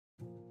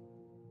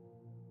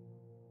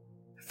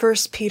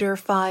1 Peter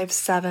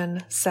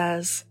 5:7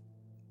 says,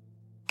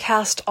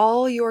 "Cast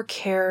all your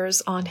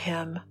cares on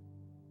him,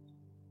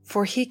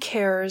 for he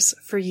cares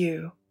for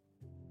you."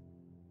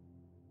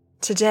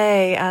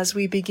 Today, as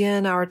we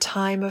begin our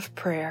time of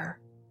prayer,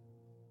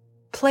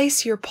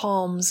 place your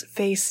palms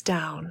face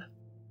down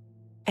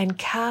and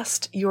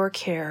cast your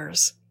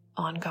cares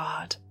on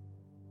God.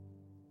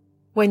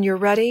 When you're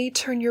ready,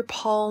 turn your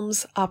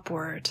palms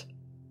upward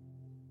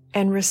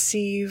and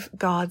receive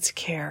God's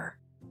care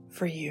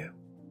for you.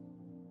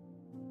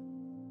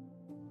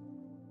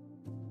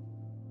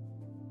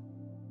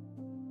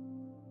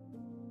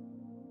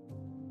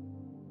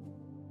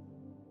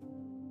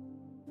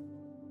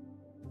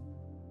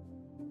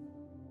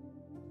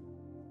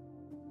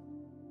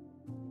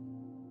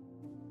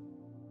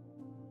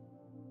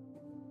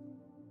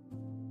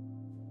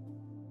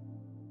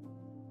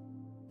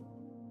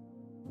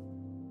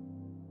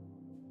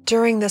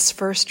 During this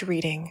first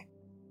reading,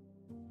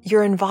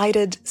 you're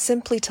invited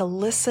simply to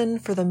listen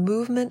for the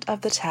movement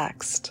of the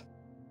text.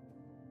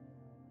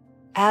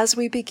 As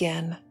we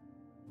begin,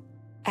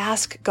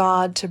 ask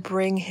God to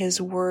bring His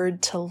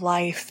Word to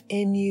life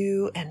in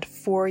you and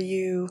for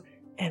you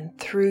and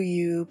through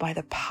you by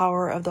the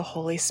power of the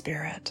Holy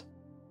Spirit.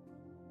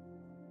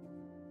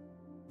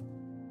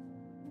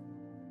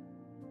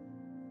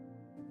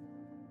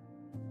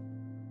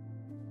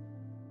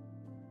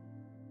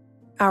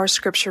 Our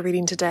scripture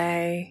reading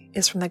today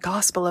is from the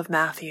Gospel of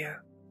Matthew,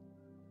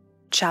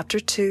 chapter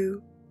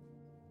 2,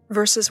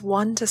 verses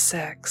 1 to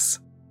 6.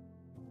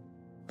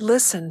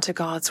 Listen to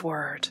God's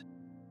word.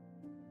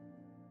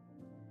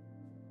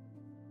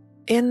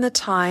 In the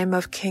time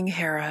of King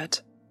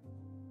Herod,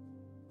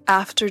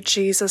 after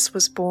Jesus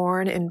was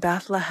born in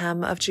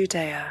Bethlehem of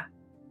Judea,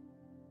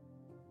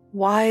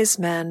 wise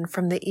men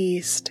from the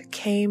east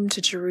came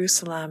to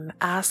Jerusalem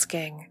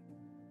asking,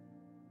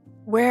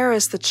 "Where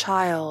is the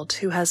child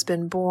who has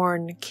been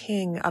born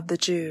King of the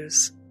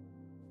Jews?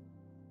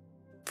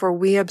 For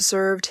we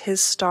observed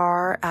his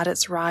star at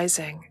its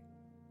rising,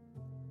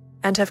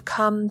 and have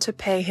come to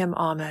pay him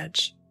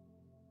homage."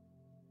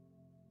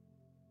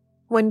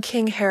 When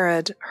King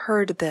Herod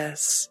heard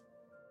this,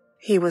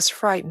 he was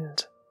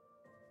frightened,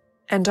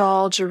 and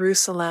all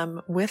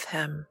Jerusalem with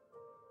him.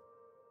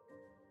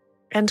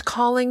 And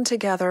calling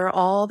together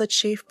all the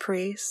chief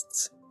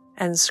priests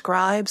and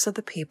scribes of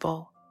the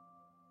people,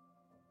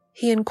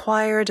 he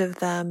inquired of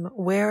them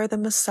where the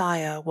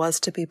Messiah was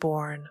to be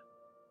born.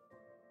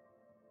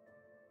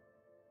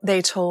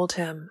 They told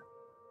him,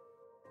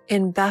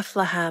 "In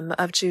Bethlehem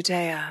of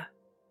Judea,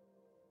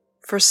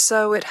 for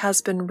so it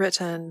has been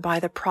written by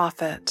the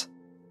prophet,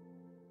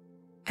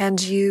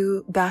 'And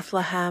you,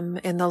 Bethlehem,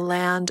 in the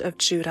land of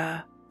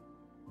Judah,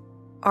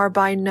 are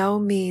by no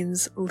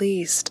means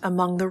least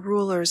among the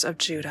rulers of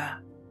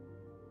Judah.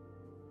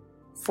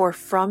 For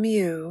from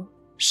you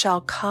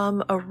shall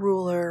come a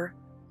ruler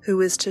who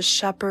is to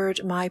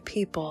shepherd my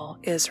people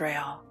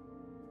Israel.'"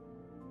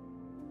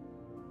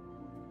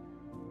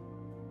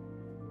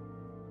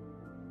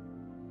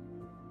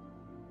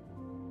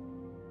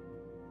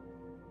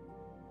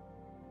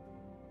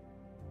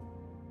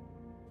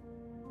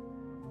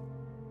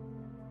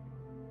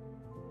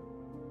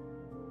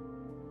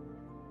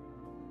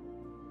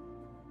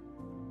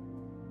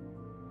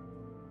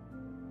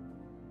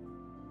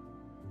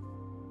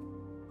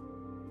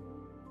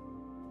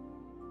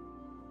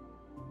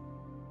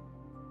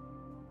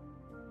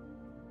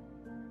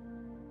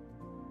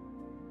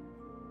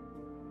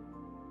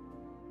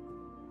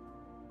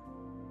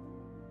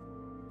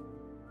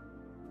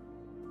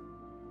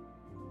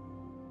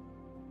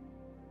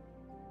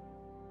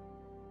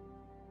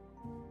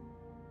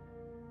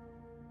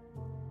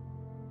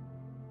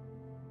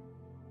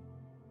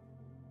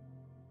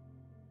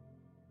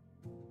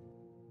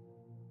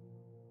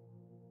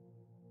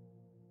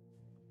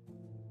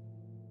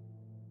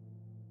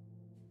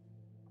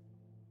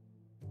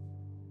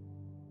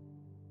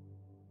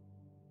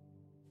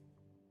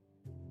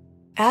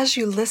 As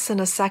you listen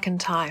a second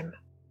time,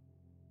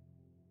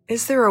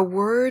 is there a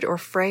word or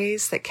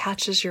phrase that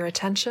catches your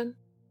attention?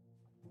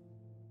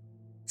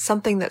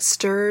 Something that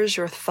stirs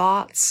your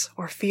thoughts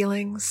or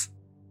feelings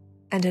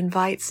and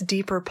invites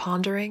deeper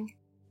pondering?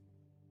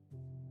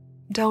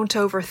 Don't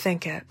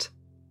overthink it.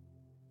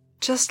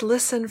 Just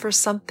listen for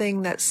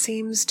something that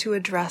seems to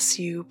address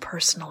you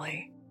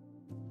personally.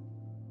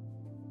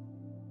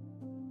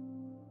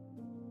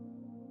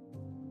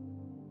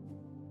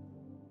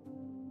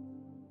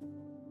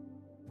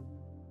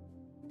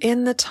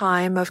 In the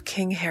time of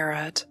King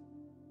Herod,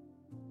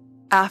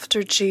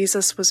 after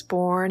Jesus was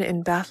born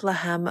in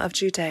Bethlehem of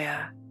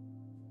Judea,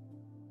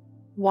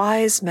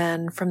 wise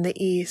men from the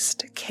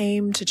east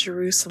came to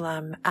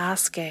Jerusalem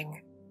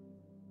asking,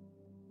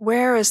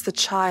 "Where is the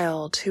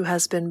child who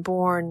has been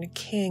born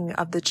King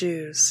of the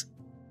Jews?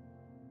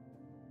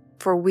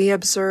 For we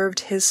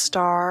observed his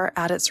star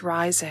at its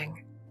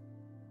rising,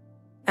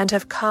 and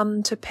have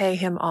come to pay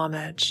him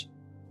homage."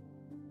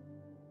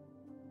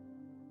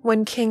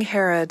 When King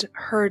Herod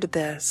heard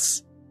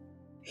this,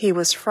 he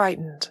was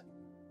frightened,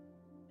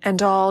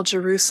 and all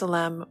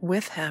Jerusalem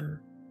with him.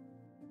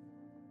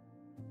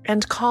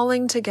 And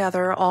calling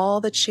together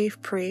all the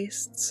chief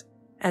priests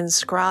and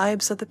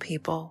scribes of the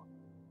people,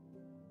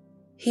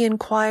 he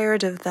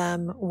inquired of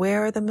them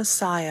where the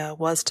Messiah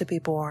was to be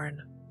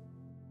born.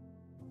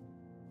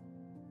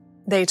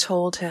 They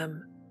told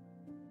him,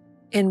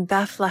 "In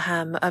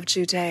Bethlehem of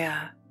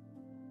Judea,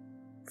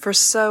 for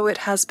so it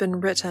has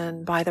been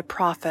written by the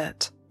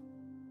prophet,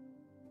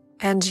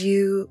 'And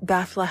you,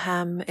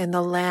 Bethlehem, in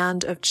the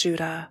land of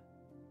Judah,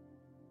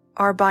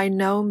 are by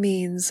no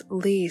means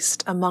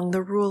least among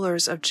the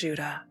rulers of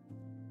Judah.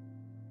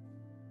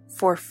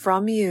 For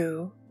from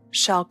you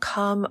shall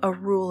come a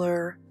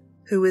ruler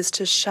who is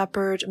to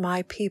shepherd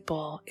my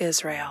people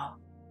Israel.'"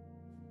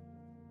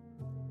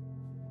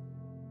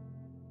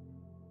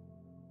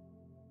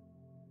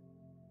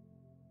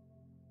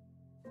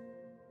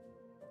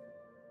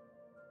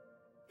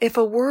 If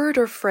a word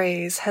or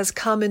phrase has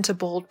come into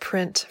bold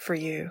print for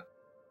you,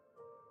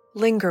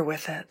 linger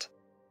with it.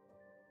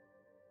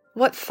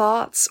 What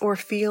thoughts or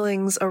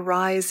feelings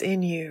arise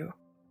in you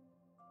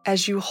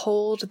as you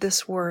hold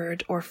this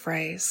word or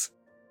phrase?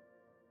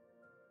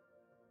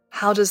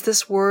 How does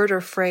this word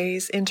or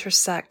phrase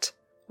intersect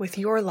with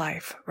your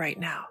life right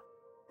now?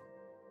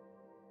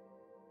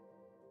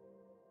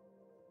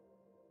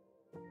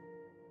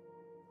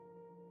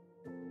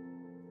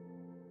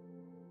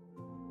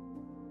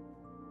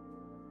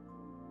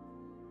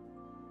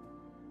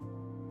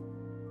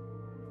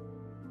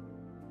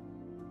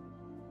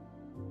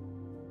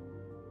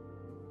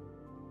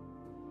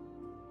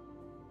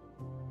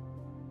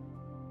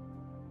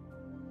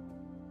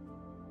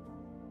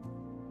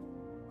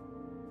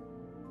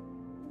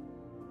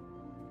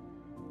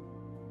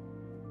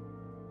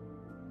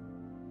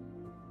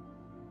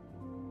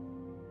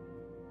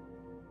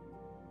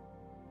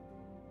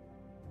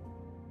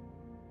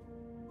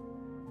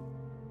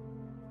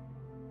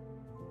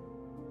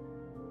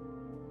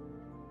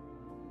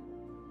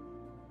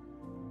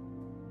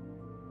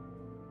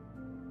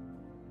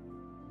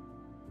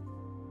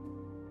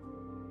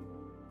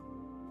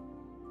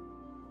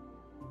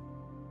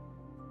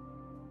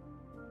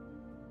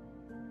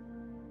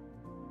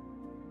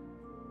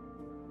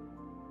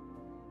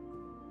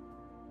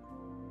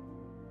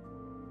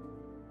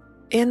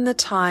 In the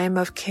time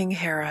of King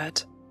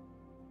Herod,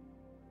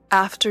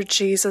 after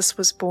Jesus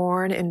was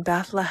born in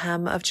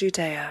Bethlehem of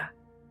Judea,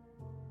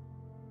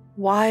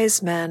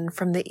 wise men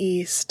from the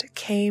east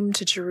came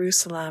to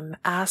Jerusalem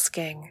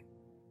asking,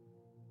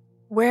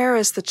 "Where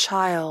is the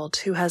child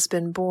who has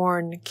been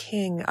born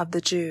King of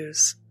the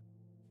Jews?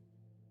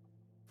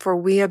 For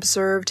we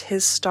observed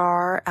his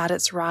star at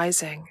its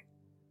rising,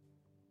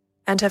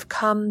 and have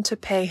come to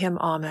pay him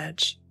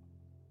homage."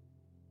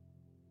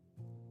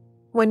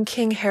 When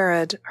King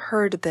Herod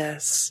heard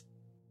this,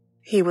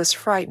 he was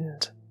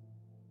frightened,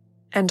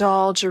 and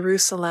all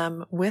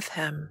Jerusalem with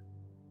him.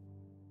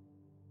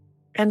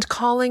 And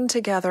calling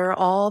together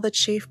all the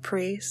chief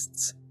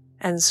priests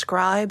and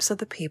scribes of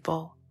the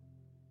people,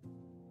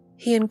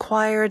 he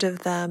inquired of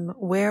them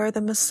where the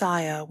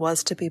Messiah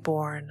was to be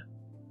born.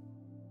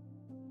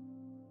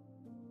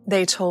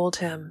 They told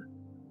him,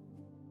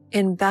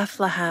 "In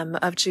Bethlehem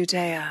of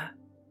Judea,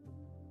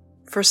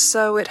 for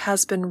so it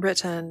has been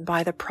written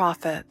by the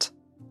prophet,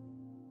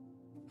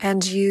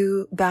 'And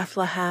you,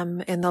 Bethlehem,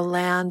 in the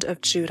land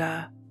of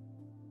Judah,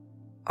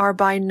 are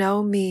by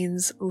no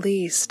means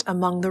least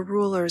among the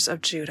rulers of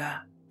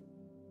Judah.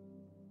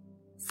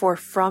 For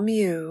from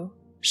you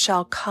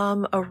shall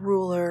come a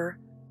ruler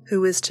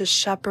who is to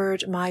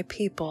shepherd my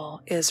people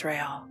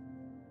Israel.'"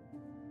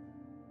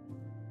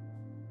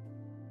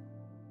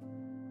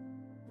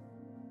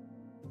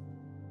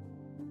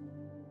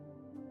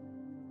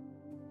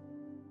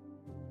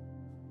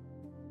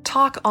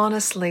 Talk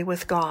honestly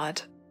with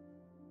God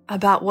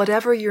about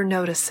whatever you're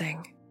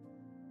noticing,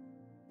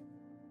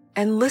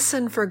 and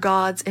listen for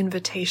God's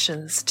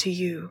invitations to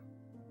you.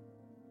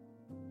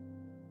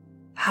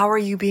 How are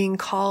you being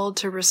called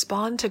to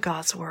respond to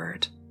God's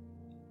word?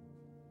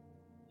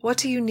 What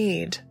do you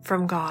need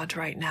from God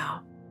right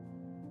now?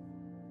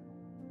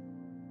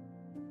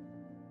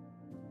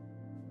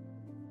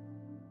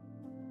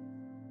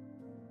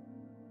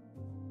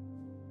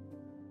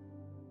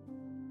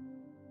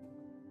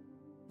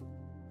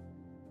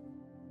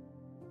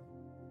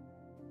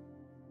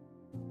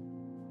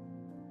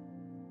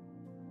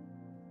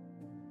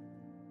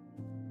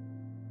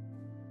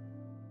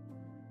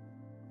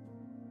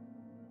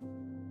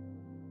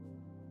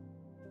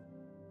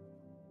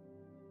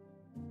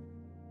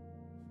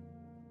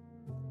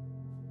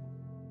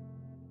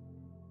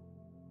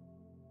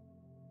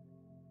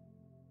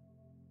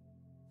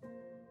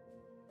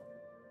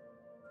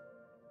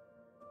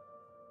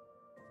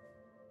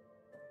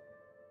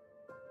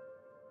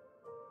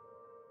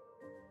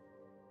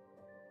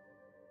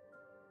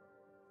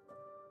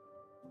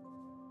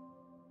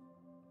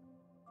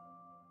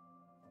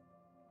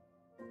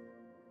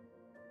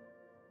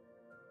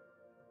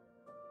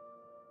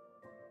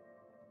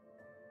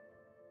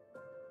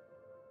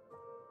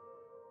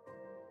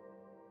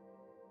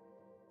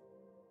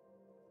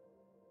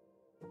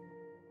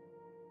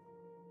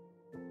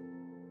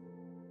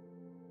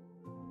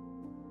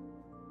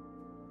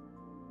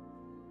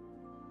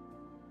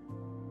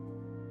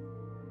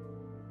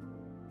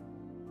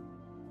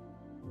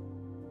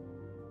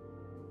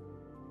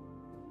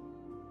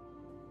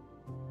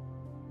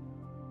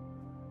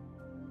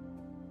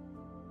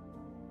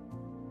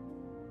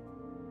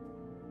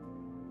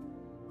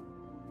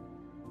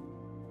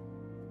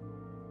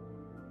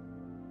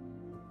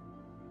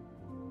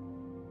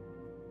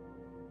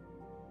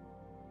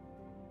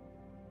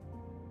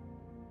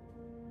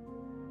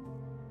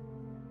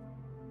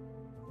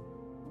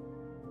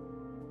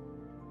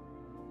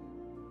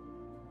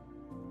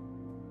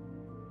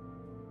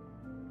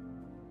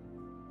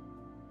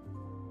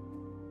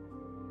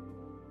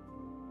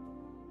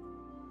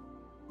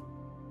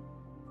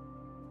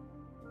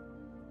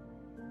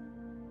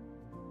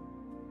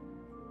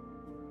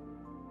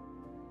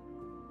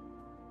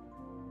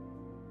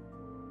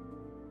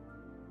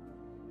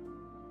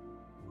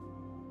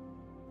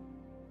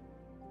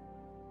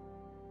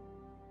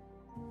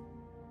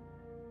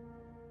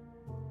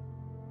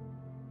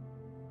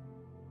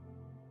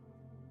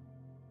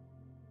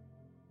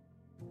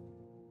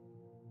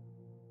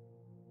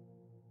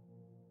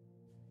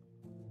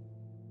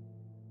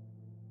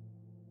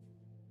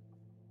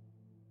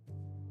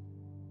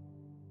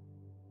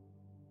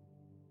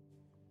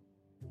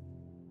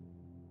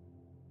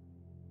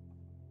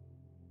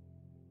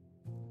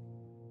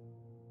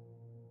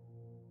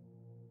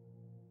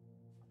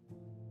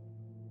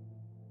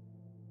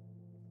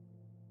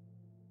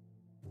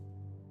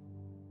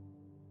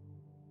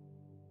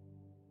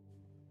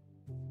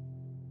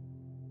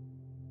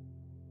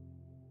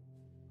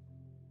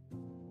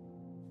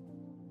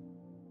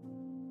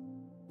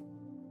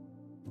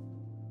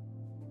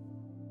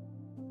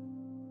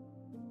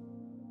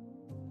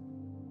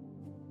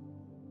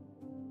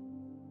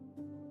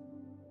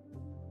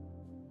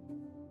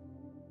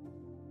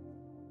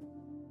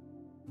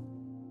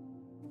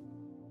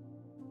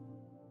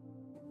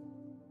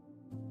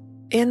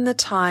 In the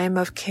time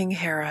of King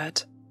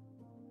Herod,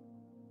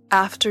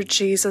 after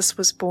Jesus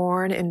was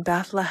born in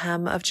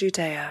Bethlehem of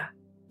Judea,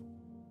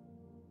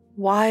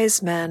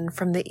 wise men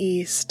from the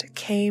east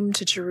came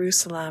to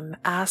Jerusalem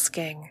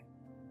asking,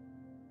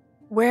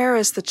 "Where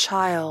is the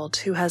child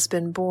who has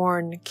been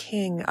born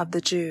King of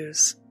the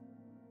Jews?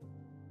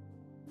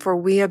 For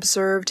we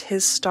observed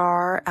his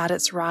star at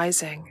its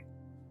rising,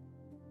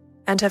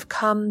 and have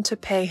come to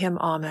pay him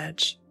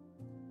homage."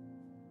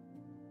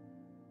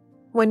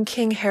 When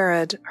King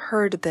Herod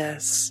heard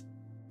this,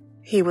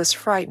 he was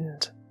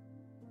frightened,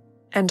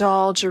 and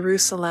all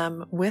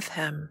Jerusalem with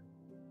him.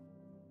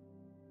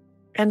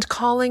 And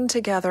calling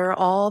together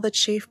all the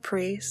chief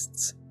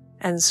priests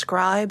and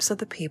scribes of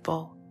the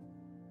people,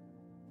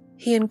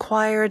 he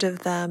inquired of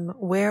them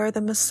where the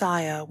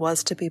Messiah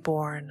was to be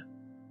born.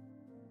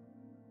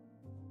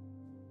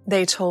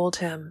 They told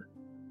him,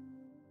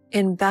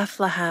 "In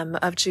Bethlehem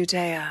of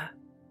Judea,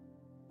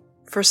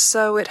 for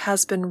so it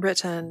has been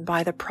written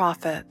by the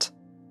prophet,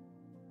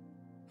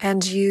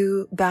 'And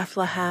you,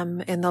 Bethlehem,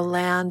 in the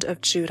land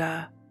of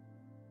Judah,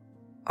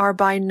 are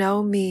by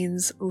no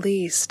means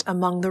least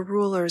among the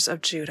rulers of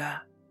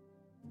Judah.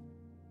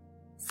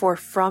 For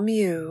from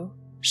you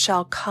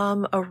shall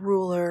come a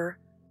ruler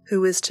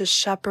who is to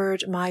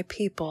shepherd my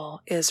people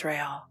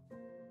Israel.'"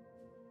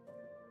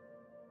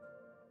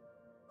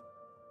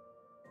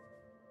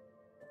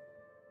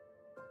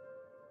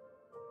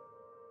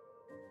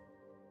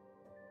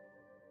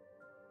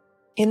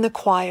 In the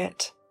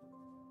quiet,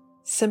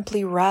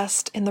 simply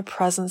rest in the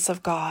presence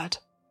of God.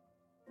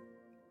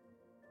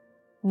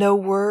 No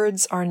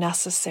words are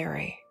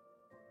necessary.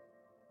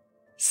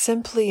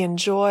 Simply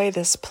enjoy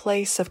this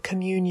place of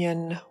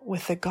communion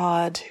with the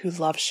God who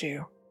loves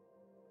you.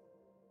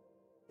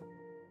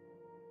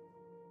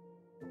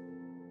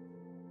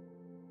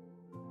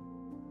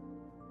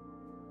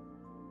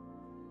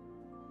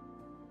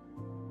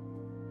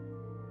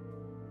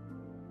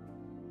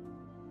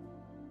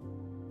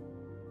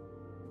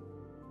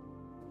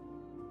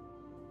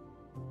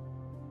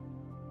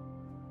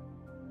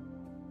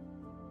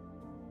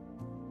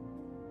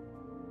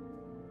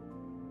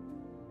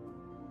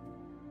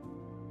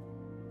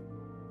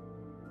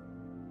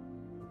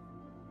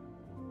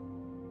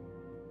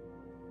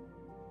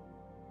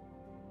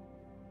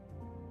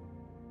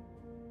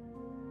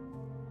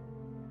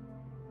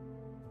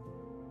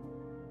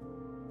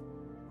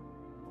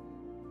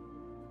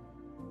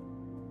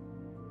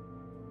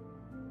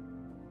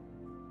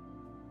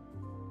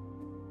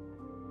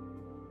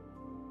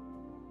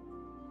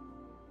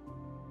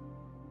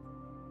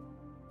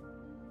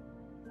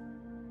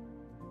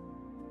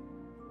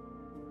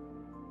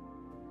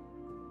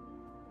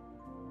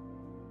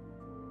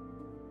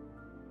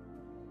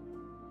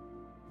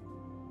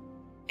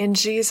 In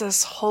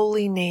Jesus'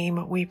 holy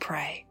name we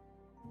pray.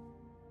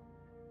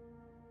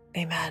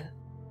 Amen.